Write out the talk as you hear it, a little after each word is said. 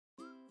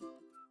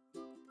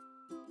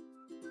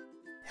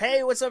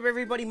Hey, what's up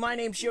everybody? My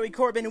name's Joey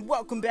Corbin and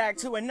welcome back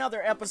to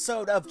another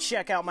episode of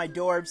Check Out My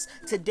Dorbs.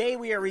 Today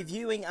we are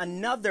reviewing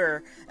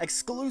another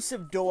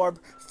exclusive Dorb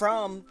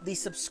from the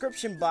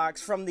subscription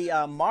box, from the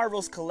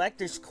Marvel's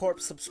Collector's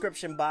Corp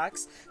subscription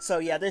box. So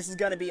yeah, this is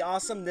going to be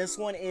awesome. This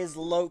one is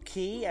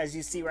Loki, as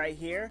you see right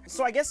here.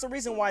 So I guess the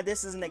reason why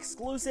this is an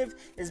exclusive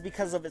is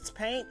because of its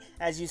paint.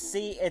 As you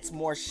see, it's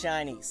more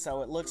shiny,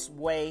 so it looks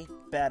way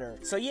better.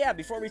 So yeah,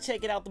 before we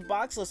take it out the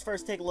box, let's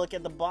first take a look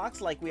at the box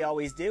like we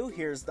always do.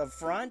 Here's the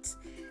front,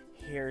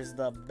 here's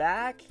the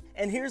back,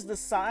 and here's the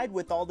side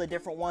with all the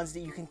different ones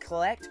that you can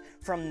collect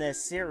from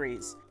this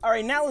series.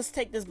 Alright, now let's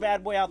take this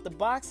bad boy out the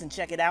box and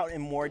check it out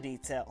in more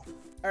detail.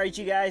 Alright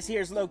you guys,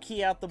 here's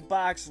Loki out the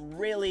box.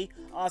 Really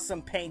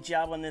awesome paint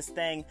job on this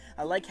thing.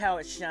 I like how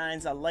it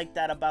shines. I like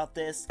that about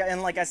this.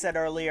 And like I said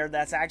earlier,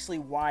 that's actually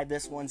why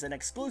this one's an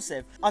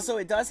exclusive. Also,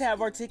 it does have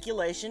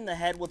articulation. The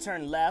head will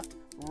turn left,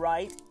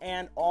 right,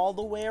 and all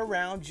the way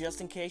around,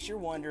 just in case you're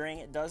wondering.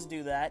 It does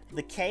do that.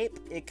 The cape,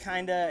 it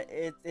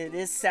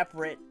is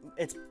separate.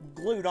 It's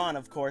glued on,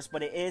 of course,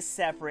 but it is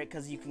separate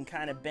because you can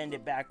kind of bend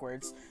it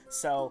backwards.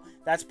 So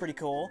that's pretty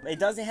cool. It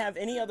doesn't have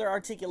any other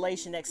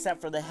articulation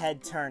except for the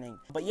head turning.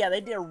 But yeah,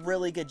 they did a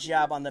really good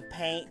job on the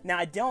paint. Now,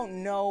 I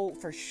don't know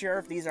for sure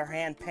if these are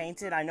hand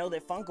painted. I know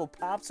that Funko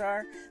Pops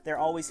are. They're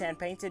always hand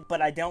painted,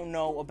 but I don't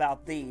know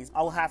about these.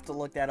 I'll have to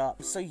look that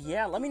up. So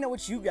yeah, let me know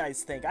what you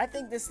guys think. I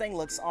think this thing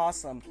looks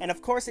awesome. And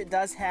of course, it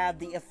does have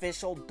the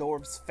official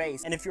Dorbz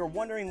face. And if you're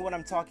wondering what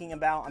I'm talking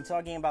about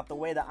the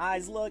way the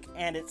eyes look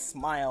and its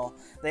smile.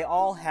 They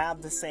all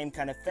have the same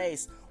kind of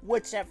face,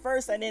 which at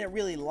first I didn't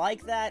really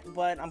like that,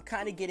 but I'm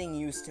kind of getting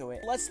used to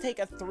it. Let's take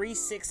a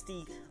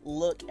 360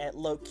 look at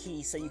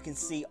Loki so you can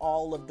see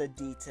all of the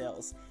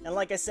details. And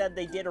like I said,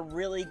 they did a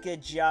really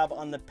good job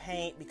on the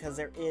paint because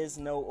there is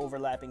no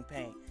overlapping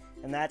paint.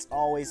 And that's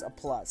always a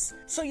plus.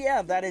 So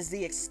yeah, that is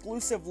the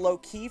exclusive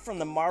Loki from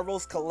the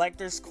Marvel's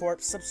Collector's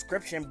Corp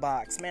subscription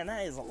box. Man,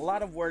 that is a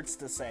lot of words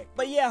to say.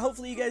 But yeah,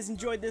 hopefully you guys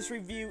enjoyed this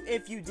review.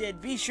 If you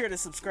did, be sure to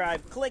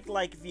subscribe, click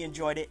like if you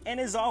enjoyed it, and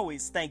as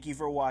always, thank you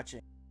for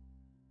watching.